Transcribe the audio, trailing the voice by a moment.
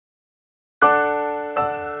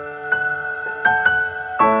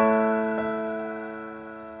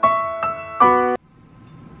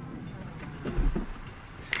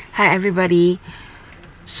Hi everybody.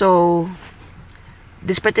 So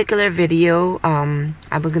this particular video, I'm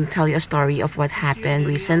going to tell you a story of what happened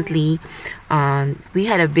recently. We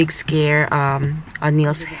had a big scare on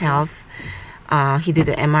Neil's health. He did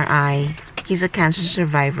the MRI. He's a cancer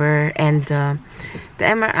survivor, and the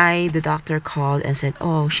MRI, the doctor called and said,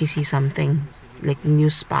 oh, she sees something like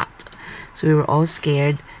new spot. So we were all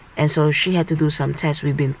scared, and so she had to do some tests.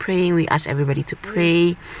 We've been praying. We asked everybody to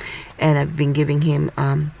pray, and I've been giving him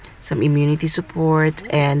some immunity support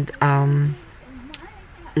and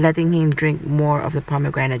letting him drink more of the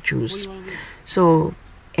pomegranate juice. So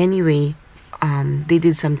anyway, they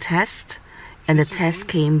did some tests, and the test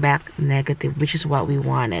came back negative, which is what we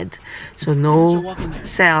wanted. So no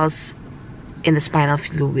cells in the spinal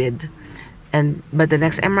fluid. But the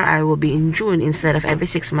next MRI will be in June. Instead of every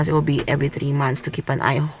 6 months, it will be every 3 months to keep an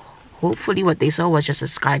eye. Hopefully what they saw was just a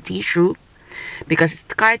scar tissue, because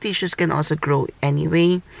scar tissues can also grow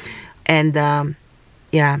anyway. And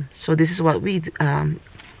yeah, so this is what we did,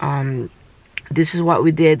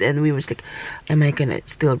 and we were like, am I gonna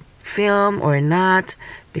still film or not,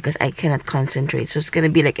 because I cannot concentrate. So it's gonna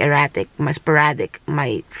be like erratic, sporadic,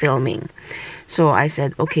 my filming. So I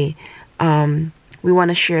said, okay, we want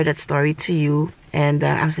to share that story to you. And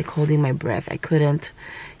I was like holding my breath. I couldn't,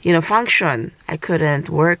 function. I couldn't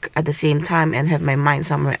work at the same time and have my mind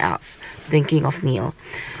somewhere else, thinking of Neil.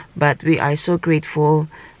 But we are so grateful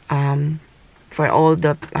for all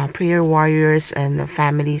the prayer warriors and the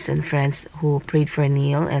families and friends who prayed for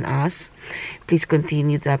Neil and us. Please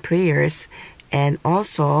continue the prayers. And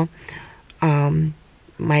also,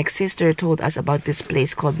 my sister told us about this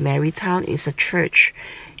place called Marytown. It's a church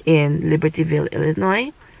in Libertyville,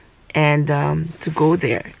 Illinois, and to go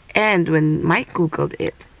there. And when Mike googled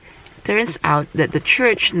it, turns out that the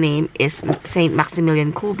church name is St.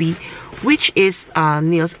 Maximilian Kolbe, which is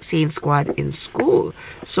Neil's Saint Squad in school.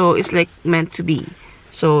 So it's like meant to be.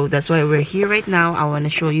 So that's why we're here right now. I want to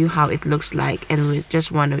show you how it looks like, and we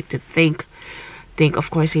just wanted to thank of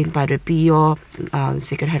course Saint Padre Pio,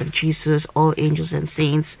 Sacred Heart of Jesus, all angels and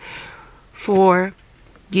saints, for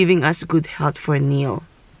giving us good health for Neil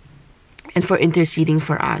and for interceding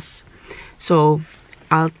for us. So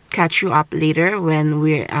I'll catch you up later when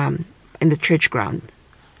we're in the church ground.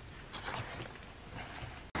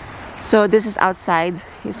 So this is outside.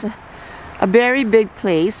 It's a very big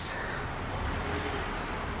place.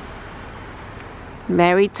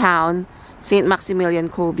 Marytown, St. Maximilian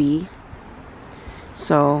Kolbe.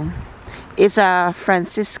 So it's a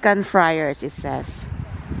Franciscan friars, it says.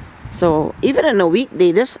 So even on a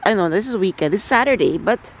weekday, I know this is weekend, it's Saturday,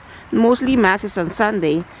 but mostly mass is on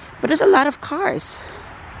Sunday. But there's a lot of cars.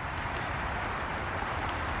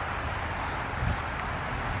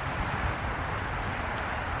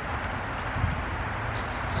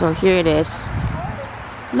 So here it is.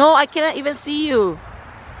 No, I cannot even see you.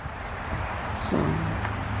 So,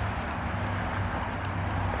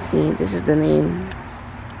 see, this is the name.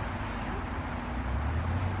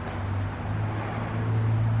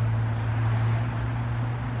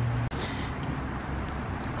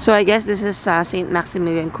 So I guess this is St.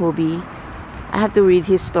 Maximilian Kolbe. I have to read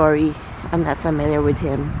his story. I'm not familiar with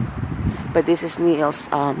him. But this is Neil's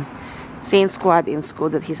Saint Squad in school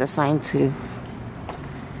that he's assigned to.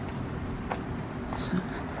 So,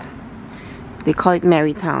 they call it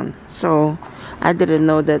Marytown. So I didn't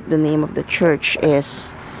know that the name of the church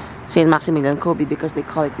is St. Maximilian Kolbe because they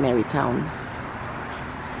call it Marytown.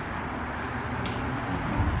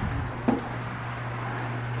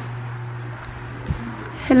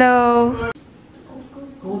 Hello.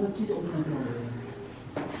 Please open the door.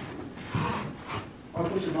 Or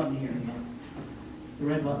push the button here. The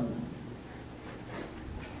red button.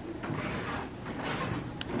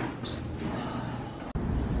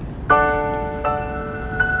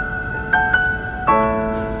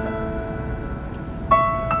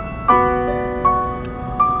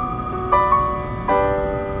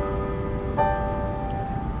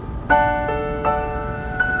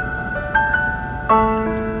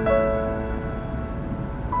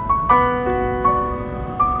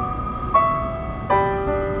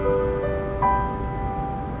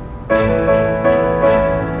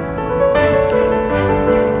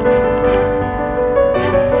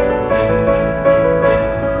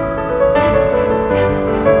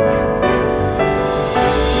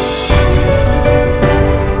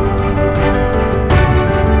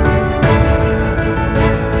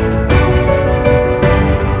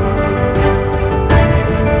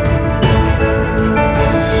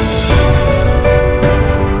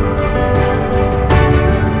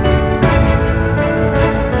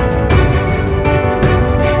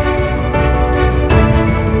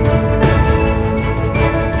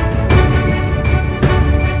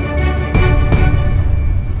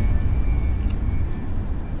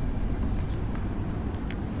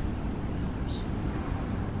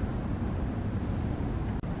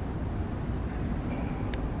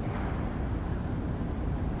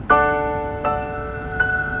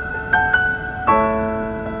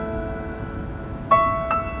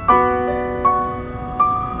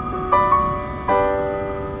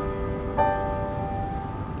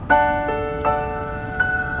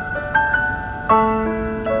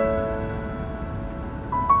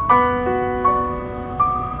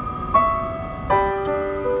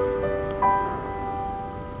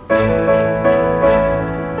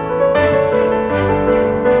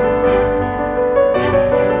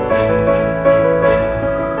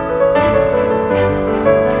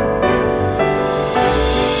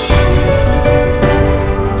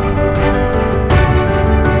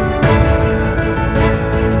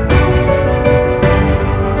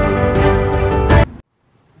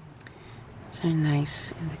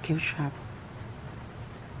 gift shop.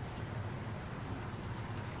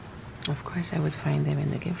 Of course, I would find them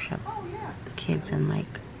in the gift shop. The kids and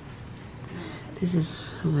Mike. This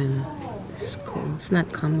is when it's cool. It's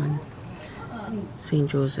not common. Saint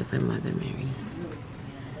Joseph and Mother Mary.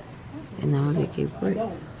 And now they gave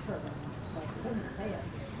birth.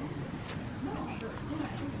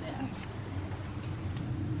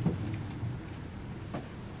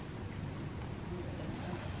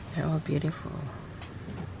 They're all beautiful.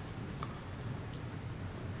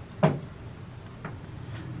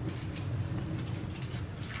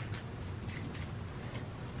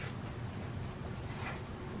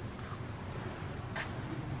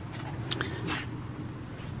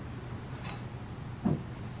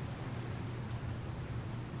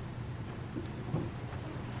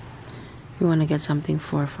 We want to get something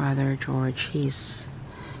for Father George. He's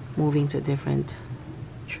moving to a different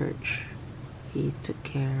church. He took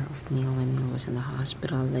care of Neil when Neil was in the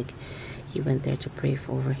hospital. Like, he went there to pray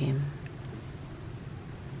over him.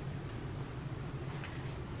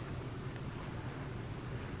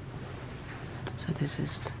 So this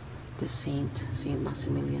is the Saint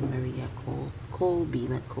Maximilian Maria Kolbe,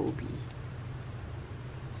 not Colby.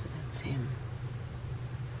 So that's him.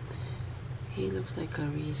 He looks like a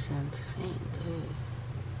recent saint,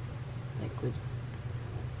 like with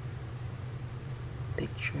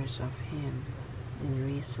pictures of him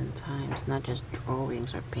in recent times, not just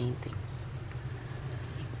drawings or paintings.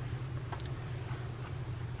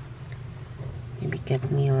 Maybe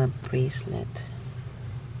get Neil a bracelet.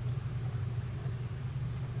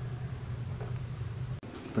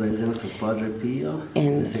 Presence of Padre Pio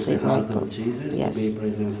And the Sacred Saint Heart Michael. of Jesus, Yes. to be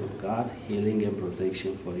presence of God, healing and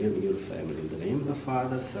protection for you and your family. In the name of the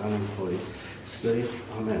Father, Son, and Holy Spirit.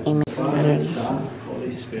 Amen. Amen. Father, Son, Holy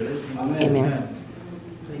Spirit. Amen. Amen.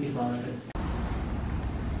 Thank you, Father.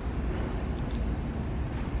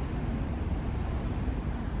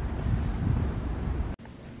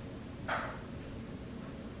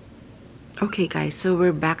 Okay guys, so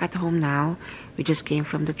we're back at home now. We just came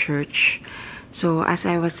from the church. So as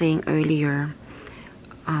I was saying earlier,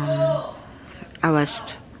 I was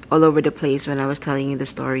all over the place when I was telling you the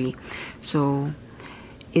story. So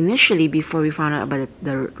initially, before we found out about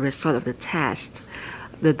the result of the test,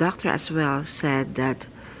 the doctor as well said that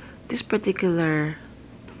this particular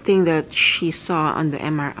thing that she saw on the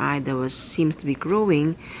MRI that seems to be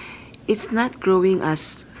growing, it's not growing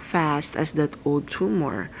as fast as that old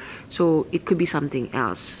tumor. So it could be something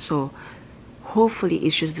else. So hopefully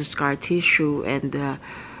it's just the scar tissue, and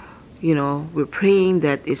you know, we're praying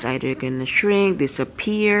that it's either gonna shrink,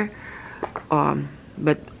 disappear,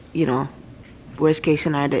 but you know, worst case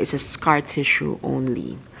scenario, it's a scar tissue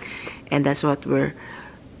only, and that's what we're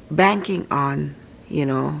banking on, you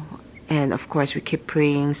know. And of course we keep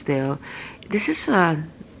praying still. This is a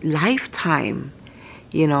lifetime,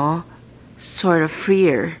 you know, sort of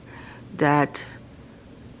fear that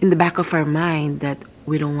in the back of our mind, that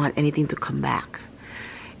we don't want anything to come back.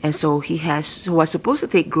 And so he was supposed to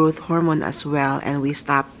take growth hormone as well, and we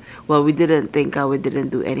stopped. Well, we didn't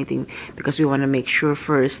do anything because we want to make sure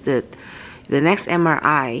first that the next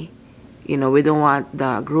MRI, you know, we don't want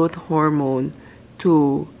the growth hormone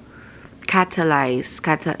to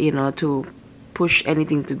catalyze, you know, to push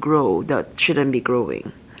anything to grow that shouldn't be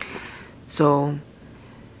growing. So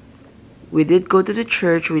we did go to the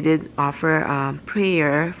church. We did offer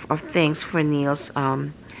prayer of thanks for Neil's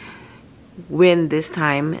win this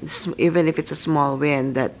time, even if it's a small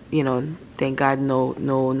win. That, you know, thank God,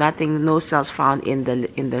 no cells found in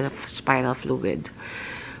the spinal fluid.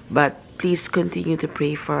 But please continue to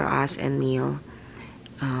pray for us and Neil.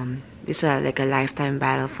 It's like a lifetime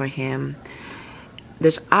battle for him.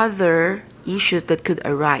 There's other issues that could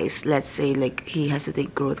arise. Let's say like he has to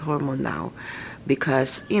take growth hormone now,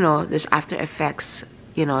 because, you know, there's after effects,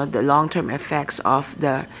 you know, the long-term effects of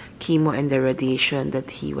the chemo and the radiation that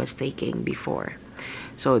he was taking before.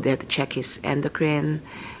 So they have to check his endocrine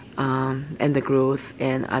and the growth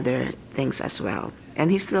and other things as well. And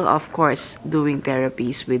he's still, of course, doing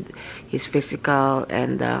therapies with his physical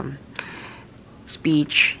and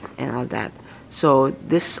speech and all that. So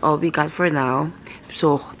this is all we got for now.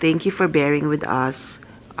 So thank you for bearing with us,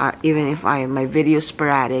 even if my video is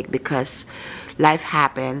sporadic, because life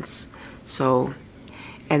happens. So,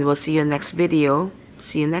 and we'll see you next video.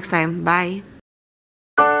 See you next time. Bye.